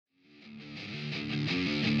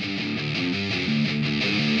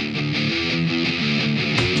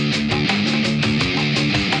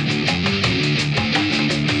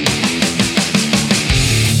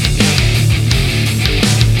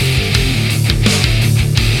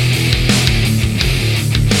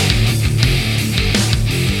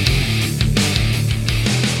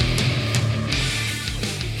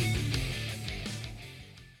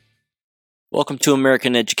Welcome to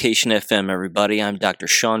American Education FM, everybody. I'm Dr.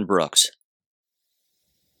 Sean Brooks.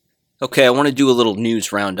 Okay, I want to do a little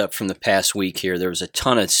news roundup from the past week here. There was a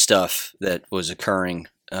ton of stuff that was occurring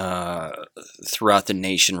throughout the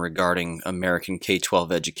nation regarding American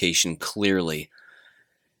K-12 education, clearly.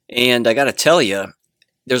 And I got to tell you,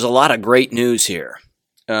 there's a lot of great news here.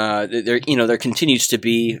 There continues to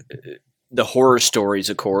be the horror stories,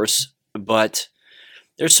 of course, but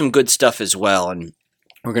there's some good stuff as well, and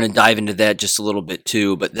we're going to dive into that just a little bit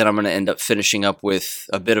too, but then I'm going to end up finishing up with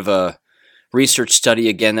a bit of a research study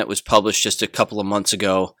again that was published just a couple of months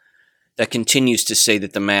ago that continues to say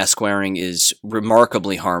that the mask wearing is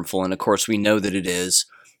remarkably harmful, and of course we know that it is,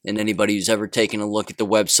 and anybody who's ever taken a look at the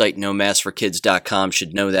website nomaskforkids.com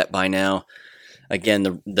should know that by now. Again,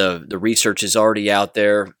 the research is already out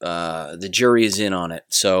there. The jury is in on it,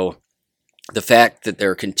 so the fact that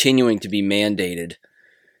they're continuing to be mandated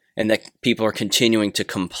and that people are continuing to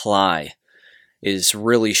comply is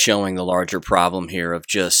really showing the larger problem here of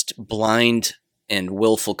just blind and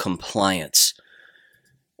willful compliance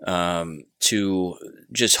to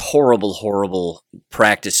just horrible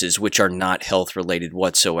practices which are not health-related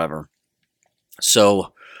whatsoever.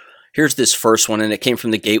 So here's this first one, and it came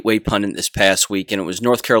from the Gateway Pundit this past week, and it was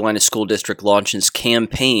North Carolina School District launches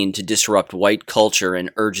campaign to disrupt white culture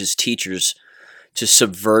and urges teachers to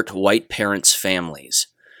subvert white parents' families.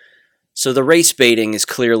 So the race baiting is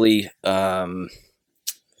clearly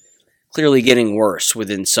getting worse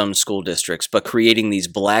within some school districts, but creating these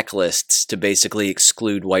blacklists to basically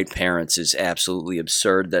exclude white parents is absolutely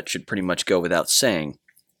absurd. That should pretty much go without saying.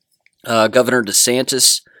 Governor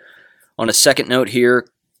DeSantis, on a second note here,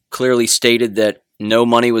 clearly stated that no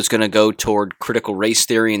money was going to go toward critical race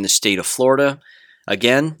theory in the state of Florida.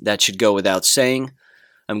 Again, that should go without saying.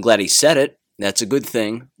 I'm glad he said it. That's a good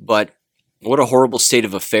thing, but what a horrible state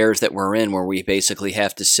of affairs that we're in, where we basically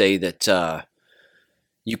have to say that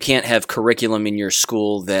you can't have curriculum in your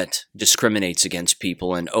school that discriminates against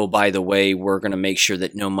people, and oh, by the way, we're going to make sure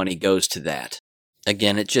that no money goes to that.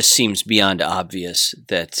 Again, it just seems beyond obvious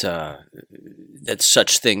that that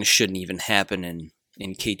such things shouldn't even happen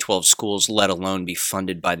in K-12 schools, let alone be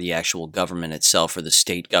funded by the actual government itself or the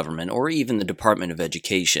state government or even the Department of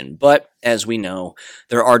Education. But as we know,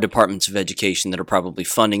 there are departments of education that are probably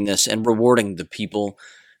funding this and rewarding the people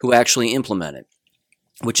who actually implement it,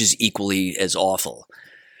 which is equally as awful.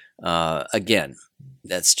 Again,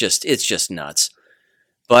 it's just nuts.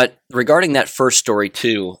 But regarding that first story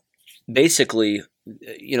too, basically,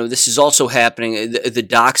 this is also happening, the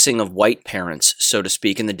doxing of white parents, so to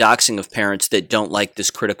speak, and the doxing of parents that don't like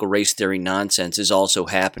this critical race theory nonsense is also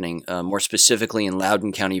happening, more specifically in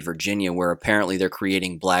Loudoun County, Virginia, where apparently they're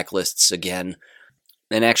creating blacklists again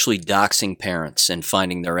and actually doxing parents and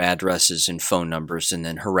finding their addresses and phone numbers and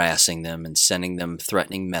then harassing them and sending them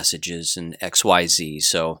threatening messages and XYZ.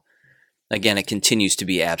 So again, it continues to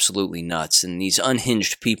be absolutely nuts, and these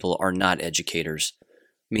unhinged people are not educators.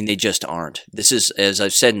 I mean, they just aren't. This is, as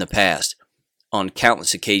I've said in the past, on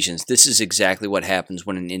countless occasions, this is exactly what happens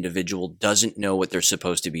when an individual doesn't know what they're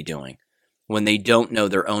supposed to be doing, when they don't know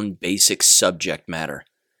their own basic subject matter,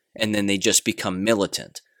 and then they just become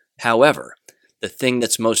militant. However, the thing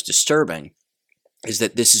that's most disturbing is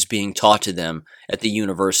that this is being taught to them at the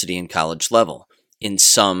university and college level in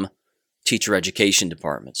some teacher education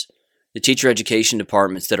departments. The teacher education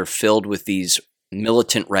departments that are filled with these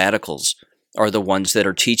militant radicals are the ones that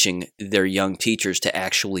are teaching their young teachers to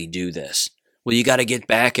actually do this. Well, you got to get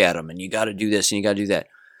back at them, and you got to do this, and you got to do that.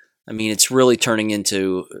 I mean, it's really turning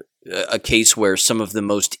into a case where some of the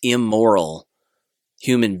most immoral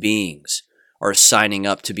human beings are signing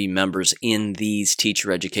up to be members in these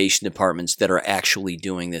teacher education departments that are actually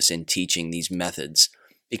doing this and teaching these methods.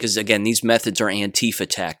 Because, again, these methods are Antifa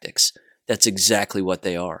tactics. That's exactly what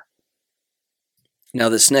they are. Now,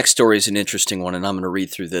 this next story is an interesting one, and I'm going to read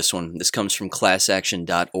through this one. This comes from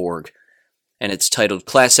classaction.org, and it's titled,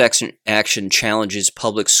 Class Action Challenges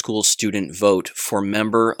Public School Student Vote for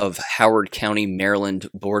Member of Howard County, Maryland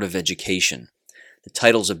Board of Education. The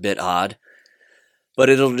title's a bit odd, but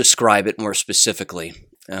it'll describe it more specifically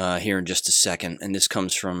here in just a second, and this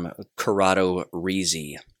comes from Corrado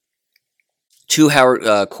Rizzi. Two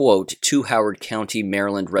Howard County,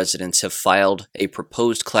 Maryland residents have filed a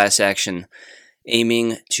proposed class action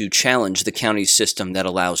aiming to challenge the county's system that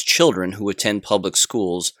allows children who attend public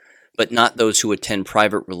schools, but not those who attend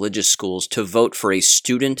private religious schools, to vote for a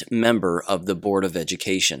student member of the Board of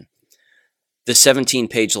Education. The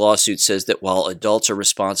 17-page lawsuit says that while adults are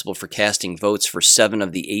responsible for casting votes for 7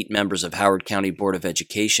 of the 8 members of Howard County Board of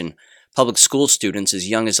Education, public school students as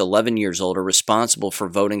young as 11 years old are responsible for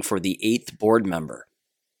voting for the 8th board member.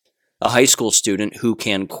 A high school student who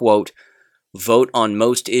can, quote, vote on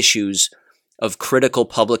most issues of critical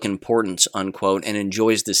public importance, unquote, and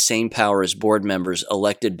enjoys the same power as board members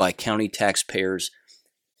elected by county taxpayers,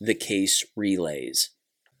 the case relays.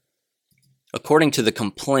 According to the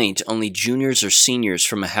complaint, only juniors or seniors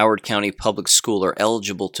from a Howard County public school are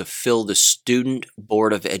eligible to fill the Student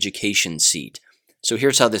Board of Education seat. So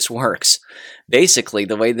here's how this works. Basically,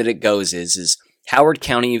 the way that it goes is Howard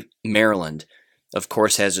County, Maryland, of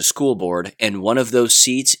course, has a school board, and one of those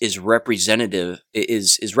seats is represented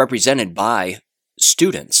by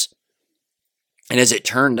students. And as it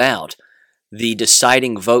turned out, the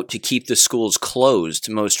deciding vote to keep the schools closed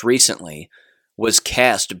most recently was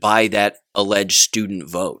cast by that alleged student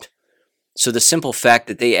vote. So the simple fact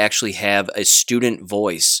that they actually have a student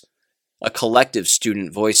voice, a collective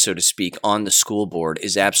student voice, so to speak, on the school board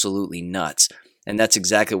is absolutely nuts. And that's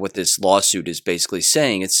exactly what this lawsuit is basically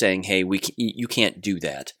saying. It's saying, hey, you can't do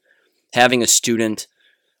that. Having a student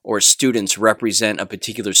or students represent a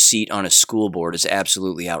particular seat on a school board is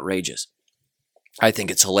absolutely outrageous. I think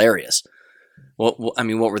it's hilarious. Well, I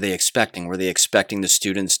mean, what were they expecting? Were they expecting the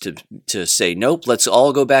students to say, nope, let's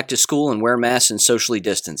all go back to school and wear masks and socially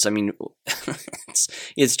distance? I mean,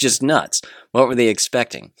 it's just nuts. What were they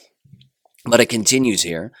expecting? But it continues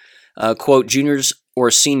here. Quote, juniors or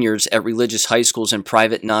seniors at religious high schools and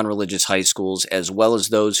private non-religious high schools, as well as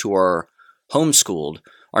those who are homeschooled,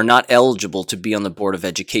 are not eligible to be on the Board of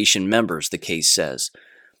Education members, the case says.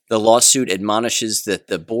 The lawsuit admonishes that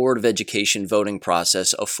the Board of Education voting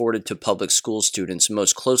process afforded to public school students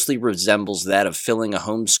most closely resembles that of filling a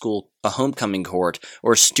homecoming court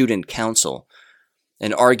or student council,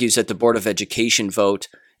 and argues that the Board of Education vote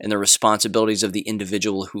and the responsibilities of the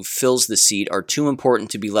individual who fills the seat are too important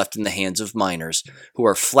to be left in the hands of minors, who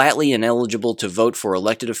are flatly ineligible to vote for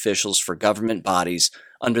elected officials for government bodies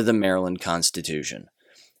under the Maryland Constitution.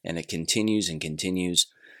 And it continues and continues.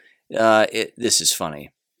 This is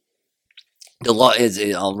funny. The law is,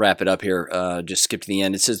 I'll wrap it up here, just skip to the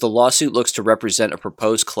end. It says the lawsuit looks to represent a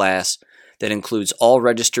proposed class that includes all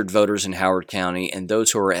registered voters in Howard County and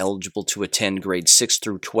those who are eligible to attend grades 6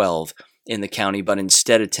 through 12 in the county, but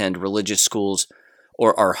instead attend religious schools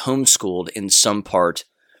or are homeschooled in some part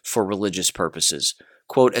for religious purposes.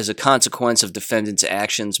 Quote, as a consequence of defendants'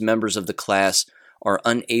 actions, members of the class are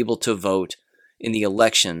unable to vote in the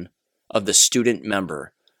election of the student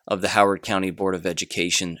member of the Howard County Board of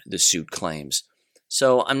Education, the suit claims.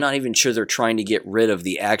 So I'm not even sure they're trying to get rid of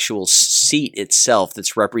the actual seat itself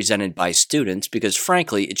that's represented by students, because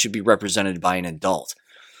frankly, it should be represented by an adult.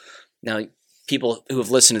 Now, people who have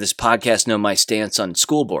listened to this podcast know my stance on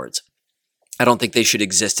school boards. I don't think they should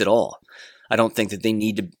exist at all. I don't think that they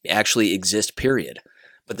need to actually exist, period.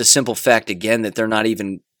 But the simple fact, again, that they're not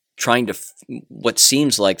even trying to, what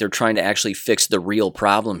seems like they're trying to actually fix the real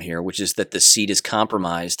problem here, which is that the seat is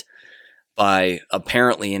compromised by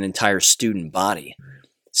apparently an entire student body.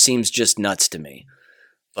 Seems just nuts to me.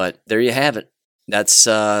 But there you have it. That's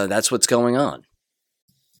what's going on.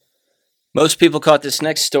 Most people caught this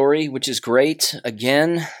next story, which is great.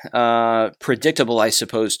 Again, predictable, I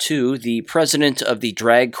suppose, too. The president of the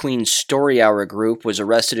Drag Queen Story Hour group was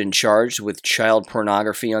arrested and charged with child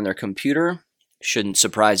pornography on their computer. Shouldn't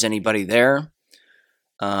surprise anybody there.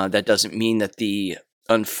 That doesn't mean that the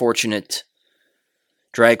unfortunate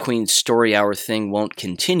Drag Queen Story Hour thing won't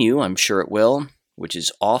continue. I'm sure it will, which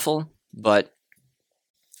is awful, but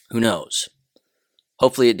who knows?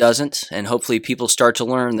 Hopefully it doesn't, and hopefully people start to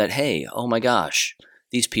learn that, hey, oh my gosh,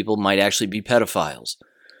 these people might actually be pedophiles.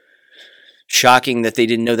 Shocking that they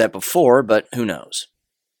didn't know that before, but who knows?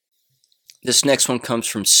 This next one comes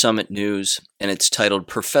from Summit News, and it's titled,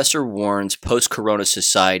 Professor Warns Post-Corona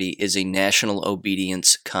Society is a National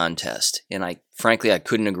Obedience Contest. And frankly, I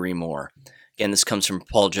couldn't agree more. Again, this comes from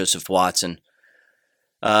Paul Joseph Watson.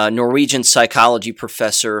 Norwegian psychology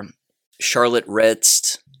professor Charlotte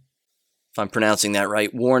Redst, if I'm pronouncing that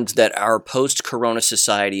right, warns that our post-corona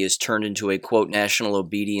society is turned into a, quote, national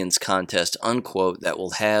obedience contest, unquote, that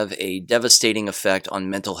will have a devastating effect on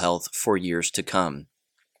mental health for years to come.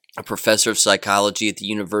 A professor of psychology at the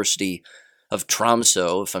University of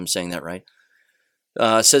Tromsø, if I'm saying that right,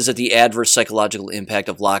 says that the adverse psychological impact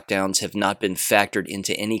of lockdowns have not been factored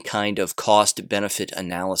into any kind of cost-benefit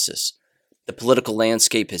analysis. The political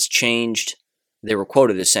landscape has changed. They were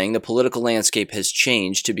quoted as saying, the political landscape has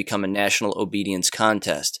changed to become a national obedience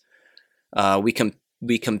contest. We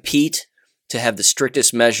compete to have the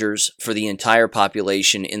strictest measures for the entire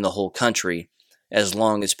population in the whole country as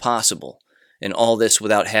long as possible. And all this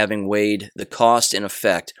without having weighed the cost and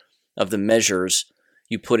effect of the measures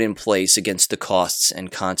you put in place against the costs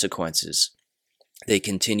and consequences. They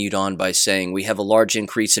continued on by saying, we have a large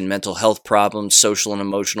increase in mental health problems, social and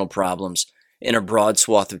emotional problems, in a broad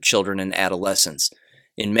swath of children and adolescents.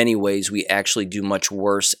 In many ways, we actually do much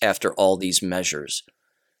worse after all these measures.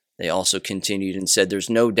 They also continued and said there's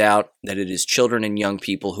no doubt that it is children and young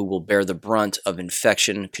people who will bear the brunt of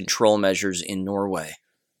infection control measures in Norway.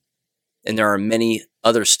 And there are many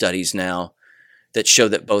other studies now that show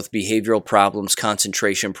that both behavioral problems,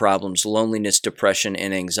 concentration problems, loneliness, depression,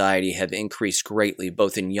 and anxiety have increased greatly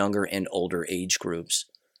both in younger and older age groups.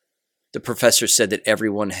 The professor said that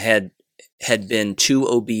everyone had been too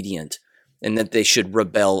obedient and that they should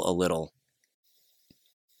rebel a little.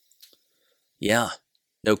 Yeah,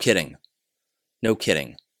 no kidding. No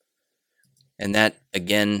kidding. And that,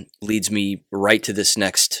 again, leads me right to this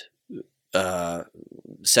next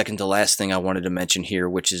second to last thing I wanted to mention here,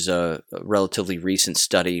 which is a relatively recent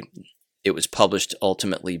study. It was published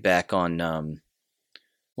ultimately back on, it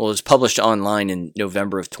was published online in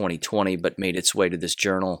November of 2020, but made its way to this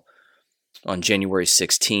journal on January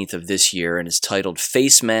 16th of this year, and is titled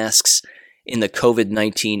Face Masks in the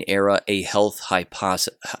COVID-19 Era, a Health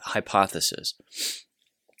Hypothesis.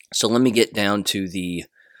 So let me get down to the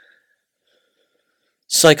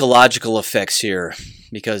psychological effects here,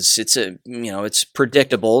 because it's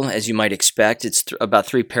predictable, as you might expect. It's about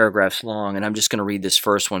 3 paragraphs long, and I'm just going to read this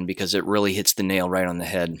first one because it really hits the nail right on the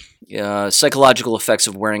head. Psychological effects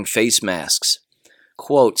of wearing face masks.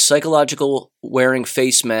 Quote, psychological wearing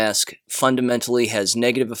face mask fundamentally has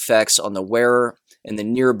negative effects on the wearer and the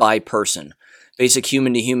nearby person. Basic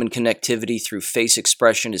human-to-human connectivity through face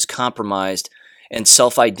expression is compromised, and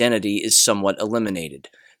self-identity is somewhat eliminated.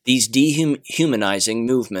 These dehumanizing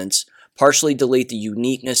movements partially delete the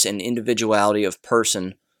uniqueness and individuality of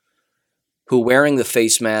person who wearing the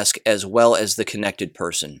face mask as well as the connected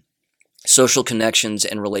person. Social connections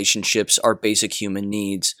and relationships are basic human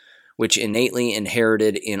needs, which innately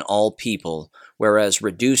inherited in all people, whereas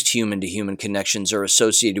reduced human-to-human connections are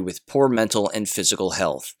associated with poor mental and physical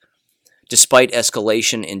health. Despite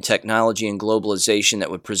escalation in technology and globalization that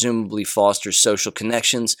would presumably foster social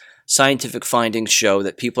connections, scientific findings show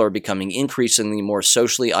that people are becoming increasingly more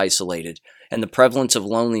socially isolated, and the prevalence of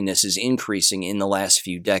loneliness is increasing in the last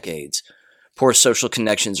few decades. Poor social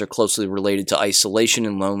connections are closely related to isolation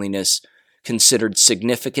and loneliness, considered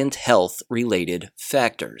significant health-related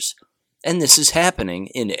factors. And this is happening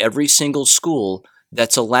in every single school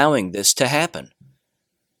that's allowing this to happen.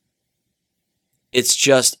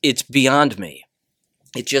 It's beyond me.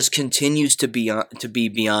 It just continues to be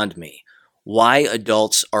beyond me. Why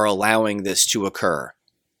adults are allowing this to occur.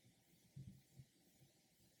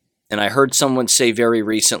 And I heard someone say very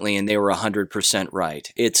recently, and they were 100%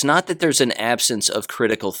 right. It's not that there's an absence of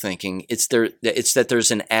critical thinking. It's that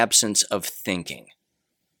there's an absence of thinking.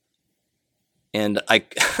 And I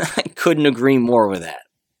couldn't agree more with that.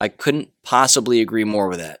 I couldn't possibly agree more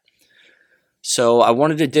with that. So I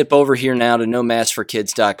wanted to dip over here now to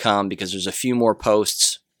nomaskforkids.com because there's a few more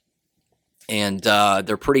posts, and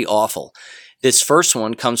they're pretty awful. This first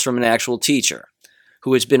one comes from an actual teacher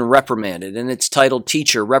who has been reprimanded, and it's titled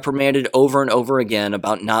Teacher Reprimanded Over and Over Again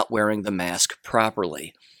About Not Wearing the Mask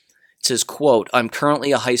Properly. It says, quote, I'm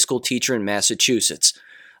currently a high school teacher in Massachusetts.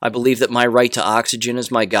 I believe that my right to oxygen is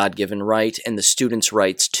my God-given right, and the students'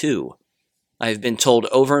 rights too. I have been told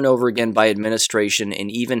over and over again by administration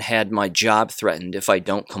and even had my job threatened if I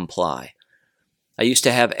don't comply. I used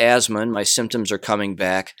to have asthma and my symptoms are coming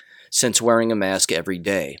back since wearing a mask every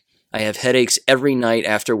day. I have headaches every night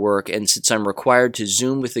after work, and since I'm required to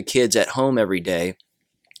Zoom with the kids at home every day,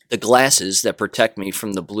 the glasses that protect me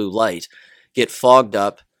from the blue light get fogged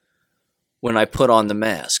up when I put on the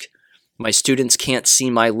mask. My students can't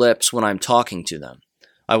see my lips when I'm talking to them.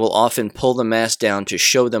 I will often pull the mask down to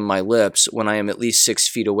show them my lips when I am at least 6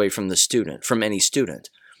 feet away from any student.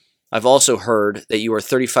 I've also heard that you are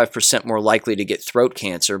 35% more likely to get throat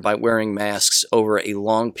cancer by wearing masks over a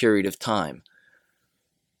long period of time.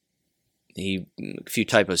 A few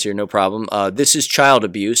typos here, no problem. This is child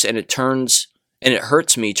abuse, and it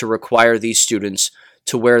hurts me to require these students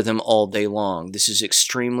to wear them all day long. This is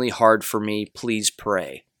extremely hard for me. Please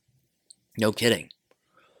pray. No kidding.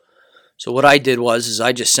 So what I did was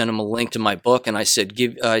I just sent him a link to my book, and I said,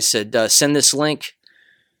 send this link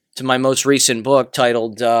to my most recent book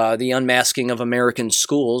titled The Unmasking of American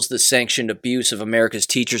Schools, The Sanctioned Abuse of America's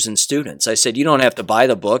Teachers and Students. I said, you don't have to buy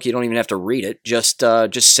the book. You don't even have to read it. Just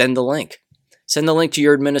send the link. Send the link to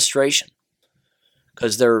your administration,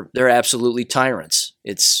 because they're absolutely tyrants.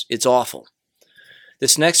 It's awful.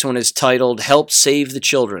 This next one is titled Help Save the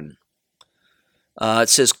Children. It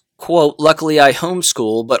says, quote, luckily I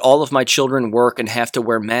homeschool, but all of my children work and have to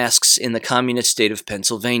wear masks in the communist state of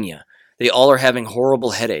Pennsylvania. They all are having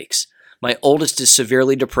horrible headaches. My oldest is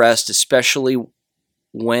severely depressed, especially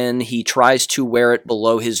when he tries to wear it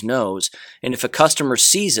below his nose. And if a customer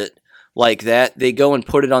sees it like that, they go and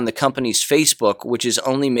put it on the company's Facebook, which is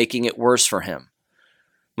only making it worse for him.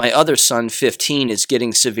 My other son, 15, is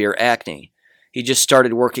getting severe acne. He just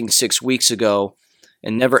started working 6 weeks ago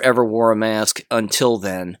and never ever wore a mask until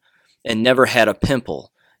then and never had a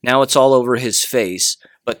pimple. Now it's all over his face,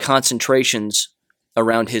 but concentrations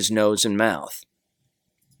around his nose and mouth.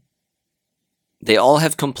 They all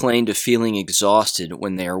have complained of feeling exhausted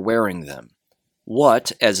when they are wearing them.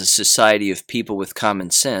 What, as a society of people with common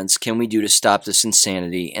sense, can we do to stop this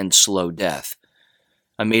insanity and slow death?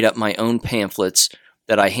 I made up my own pamphlets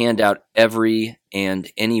that I hand out every and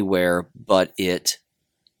anywhere but it,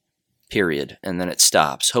 period. And then it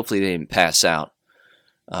stops. Hopefully they didn't pass out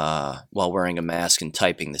while wearing a mask and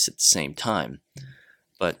typing this at the same time.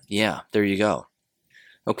 But yeah, there you go.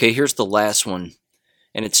 Okay, here's the last one.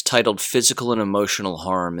 And it's titled Physical and Emotional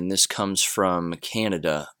Harm, and this comes from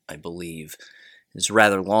Canada, I believe. It's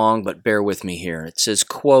rather long, but bear with me here. It says,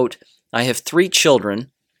 quote, I have 3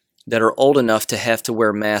 children that are old enough to have to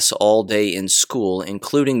wear masks all day in school,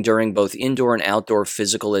 including during both indoor and outdoor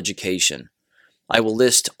physical education. I will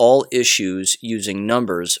list all issues using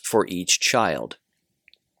numbers for each child.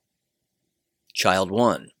 Child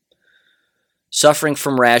 1. Suffering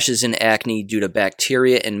from rashes and acne due to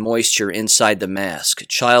bacteria and moisture inside the mask.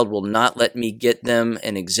 Child will not let me get them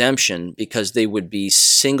an exemption because they would be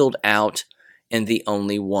singled out and the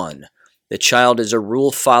only one. The child is a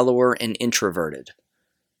rule follower and introverted.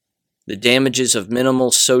 The damages of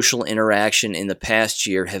minimal social interaction in the past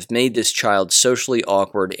year have made this child socially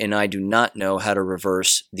awkward, and I do not know how to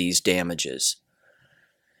reverse these damages.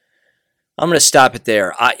 I'm going to stop it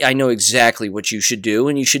there. I know exactly what you should do,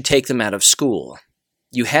 and you should take them out of school.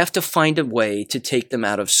 You have to find a way to take them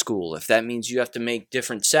out of school. If that means you have to make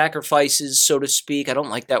different sacrifices, so to speak. I don't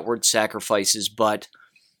like that word sacrifices, but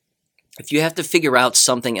if you have to figure out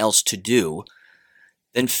something else to do,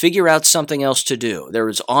 then figure out something else to do. There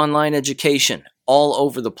is online education all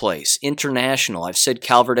over the place, international. I've said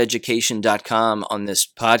calverteducation.com on this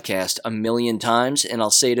podcast a million times, and I'll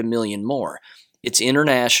say it a million more. It's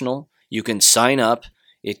international. You can sign up.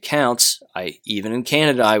 It counts. Even in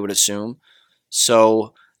Canada, I would assume.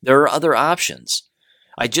 So there are other options.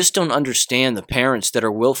 I just don't understand the parents that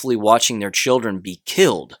are willfully watching their children be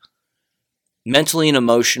killed mentally and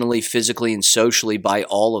emotionally, physically and socially by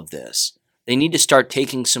all of this. They need to start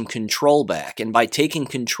taking some control back. And by taking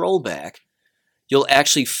control back, you'll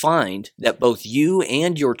actually find that both you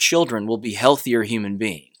and your children will be healthier human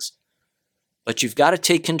beings. But you've got to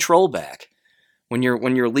take control back. When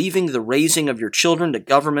you're leaving the raising of your children to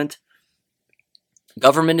government,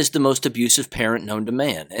 government is the most abusive parent known to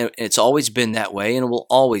man. It's always been that way, and it will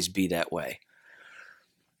always be that way.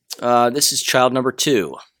 This is child number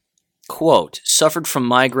 2. Quote, suffered from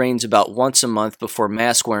migraines about once a month before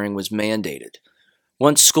mask wearing was mandated.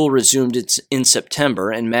 Once school resumed in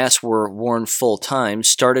September and masks were worn full time,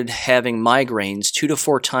 started having migraines 2 to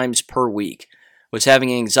 4 times per week. Was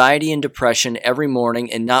having anxiety and depression every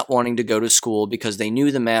morning and not wanting to go to school because they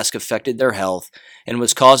knew the mask affected their health and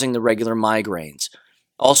was causing the regular migraines.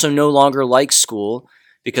 Also no longer likes school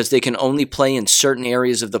because they can only play in certain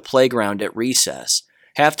areas of the playground at recess.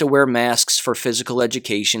 Have to wear masks for physical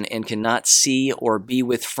education and cannot see or be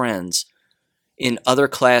with friends in other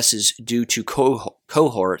classes due to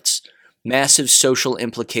cohorts. Massive social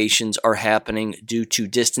implications are happening due to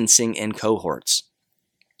distancing and cohorts.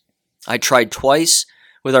 I tried twice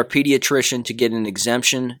with our pediatrician to get an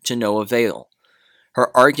exemption to no avail. Her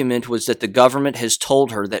argument was that the government has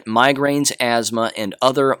told her that migraines, asthma, and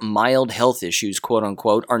other mild health issues, quote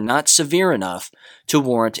unquote, are not severe enough to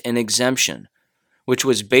warrant an exemption, which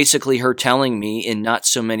was basically her telling me in not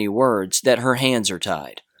so many words that her hands are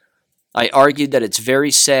tied. I argued that it's very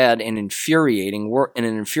sad and infuriating in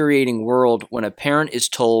an infuriating world when a parent is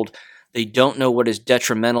told they don't know what is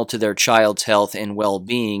detrimental to their child's health and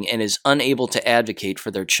well-being and is unable to advocate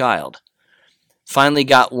for their child. Finally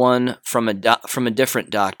got one from a different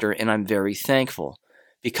doctor, and I'm very thankful,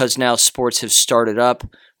 because now sports have started up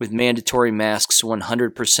with mandatory masks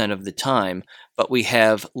 100% of the time, but we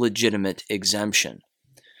have legitimate exemption.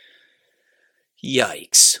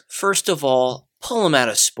 Yikes. First of all, pull them out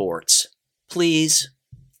of sports. Please,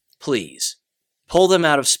 please. Pull them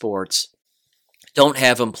out of sports. Don't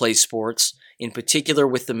have them play sports, in particular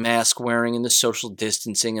with the mask wearing and the social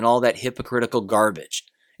distancing and all that hypocritical garbage.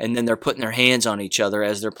 And then they're putting their hands on each other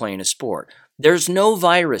as they're playing a sport. There's no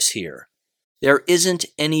virus here. There isn't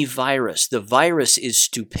any virus. The virus is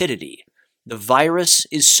stupidity. The virus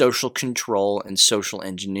is social control and social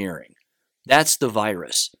engineering. That's the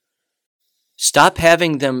virus. Stop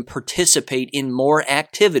having them participate in more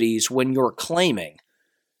activities when you're claiming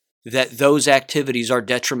that those activities are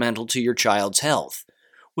detrimental to your child's health.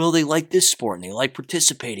 Well, they like this sport and they like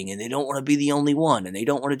participating and they don't want to be the only one and they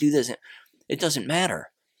don't want to do this. It doesn't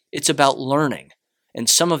matter. It's about learning. And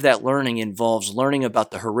some of that learning involves learning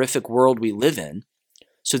about the horrific world we live in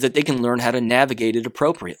so that they can learn how to navigate it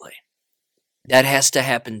appropriately. That has to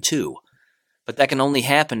happen too. But that can only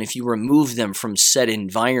happen if you remove them from said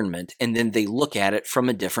environment and then they look at it from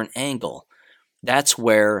a different angle. That's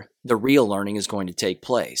where the real learning is going to take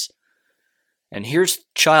place. And here's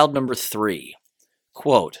child number 3.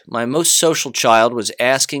 Quote, "My most social child was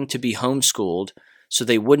asking to be homeschooled so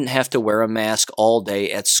they wouldn't have to wear a mask all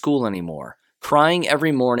day at school anymore, crying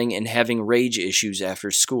every morning and having rage issues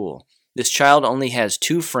after school. This child only has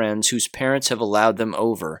 2 friends whose parents have allowed them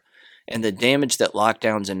over, and the damage that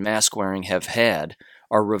lockdowns and mask wearing have had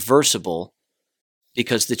are reversible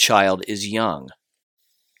because the child is young."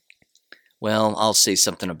 Well, I'll say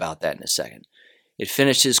something about that in a second. It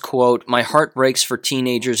finishes, quote, "My heart breaks for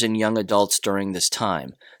teenagers and young adults during this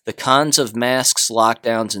time. The cons of masks,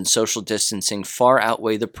 lockdowns, and social distancing far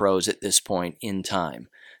outweigh the pros at this point in time,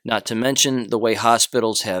 not to mention the way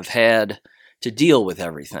hospitals have had to deal with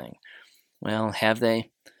everything." Well, have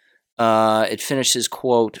they? It finishes,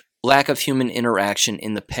 quote, "Lack of human interaction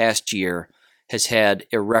in the past year has had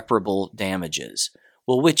irreparable damages."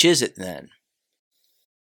 Well, which is it then?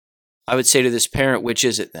 I would say to this parent, which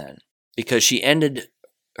is it then? Because she ended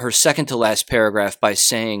her second to last paragraph by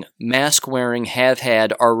saying mask wearing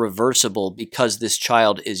are reversible because this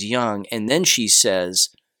child is young, and then she says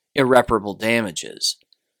irreparable damages.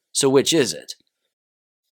 So which is it?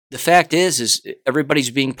 The fact is everybody's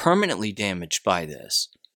being permanently damaged by this.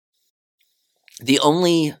 The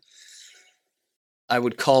only, I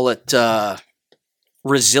would call it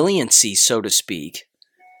resiliency, so to speak,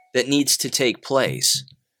 that needs to take place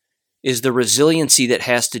is the resiliency that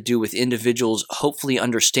has to do with individuals hopefully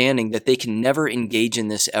understanding that they can never engage in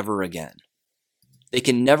this ever again. They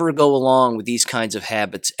can never go along with these kinds of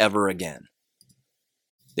habits ever again.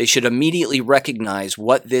 They should immediately recognize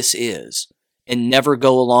what this is and never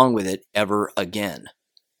go along with it ever again.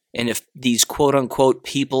 And if these quote-unquote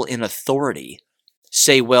people in authority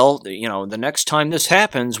say, well, the next time this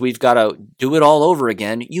happens, we've got to do it all over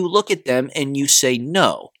again, you look at them and you say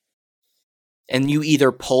no. And you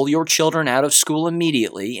either pull your children out of school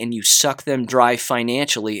immediately and you suck them dry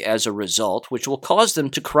financially as a result, which will cause them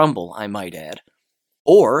to crumble, I might add,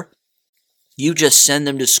 or you just send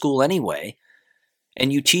them to school anyway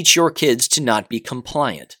and you teach your kids to not be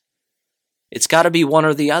compliant. It's got to be one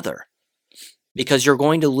or the other, because you're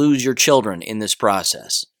going to lose your children in this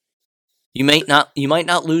process. You might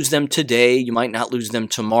not lose them today, you might not lose them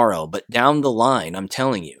tomorrow, but down the line, I'm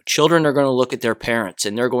telling you, children are going to look at their parents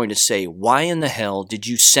and they're going to say, why in the hell did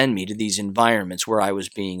you send me to these environments where I was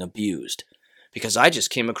being abused? Because I just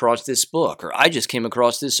came across this book, or I just came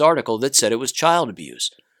across this article that said it was child abuse.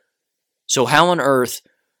 So how on earth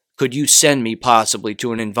could you send me possibly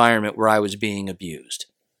to an environment where I was being abused?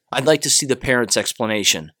 I'd like to see the parent's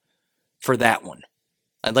explanation for that one.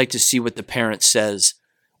 I'd like to see what the parent says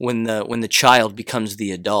when the child becomes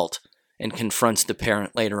the adult and confronts the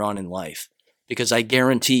parent later on in life. Because I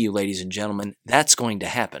guarantee you, ladies and gentlemen, that's going to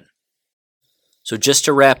happen. So just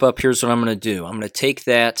to wrap up, here's what I'm going to do. I'm going to take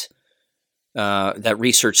that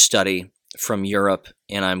research study from Europe,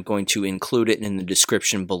 and I'm going to include it in the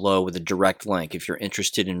description below with a direct link. If you're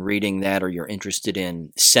interested in reading that or you're interested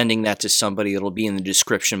in sending that to somebody, it'll be in the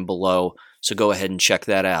description below. So go ahead and check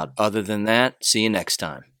that out. Other than that, see you next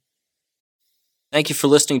time. Thank you for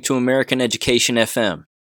listening to American Education FM.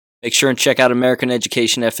 Make sure and check out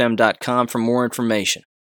AmericanEducationFM.com for more information.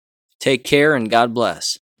 Take care and God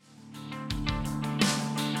bless.